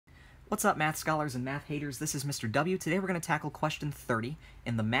What's up, math scholars and math haters? This is Mr. W. Today we're going to tackle question 30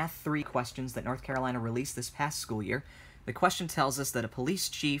 in the Math 3 questions that North Carolina released this past school year. The question tells us that a police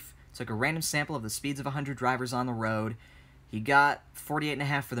chief took a random sample of the speeds of 100 drivers on the road. He got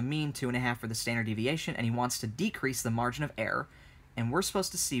 48.5 for the mean, 2.5 for the standard deviation, and he wants to decrease the margin of error. And we're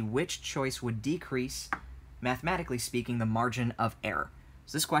supposed to see which choice would decrease, mathematically speaking, the margin of error.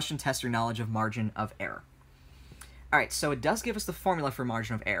 So this question tests your knowledge of margin of error. Alright, so it does give us the formula for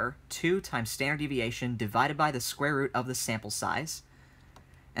margin of error, 2 times standard deviation divided by the square root of the sample size.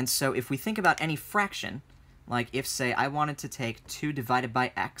 And so if we think about any fraction, like if, say, I wanted to take 2 divided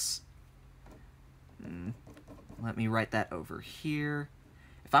by x, let me write that over here.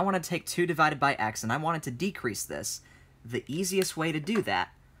 If I wanted to take 2 divided by x and I wanted to decrease this, the easiest way to do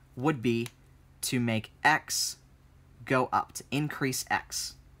that would be to make x go up, to increase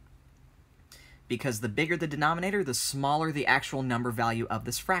x. Because the bigger the denominator, the smaller the actual number value of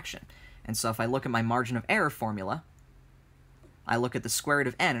this fraction. And so if I look at my margin of error formula, I look at the square root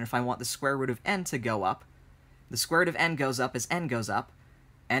of n, and if I want the square root of n to go up, the square root of n goes up as n goes up.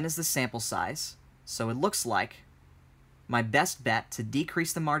 N is the sample size, so it looks like my best bet to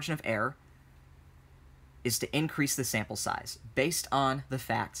decrease the margin of error is to increase the sample size, based on the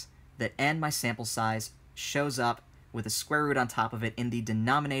fact that n, my sample size, shows up with a square root on top of it in the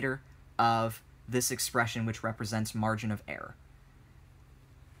denominator of this expression, which represents margin of error.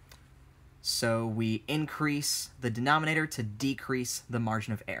 So we increase the denominator to decrease the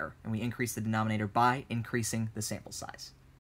margin of error, and we increase the denominator by increasing the sample size.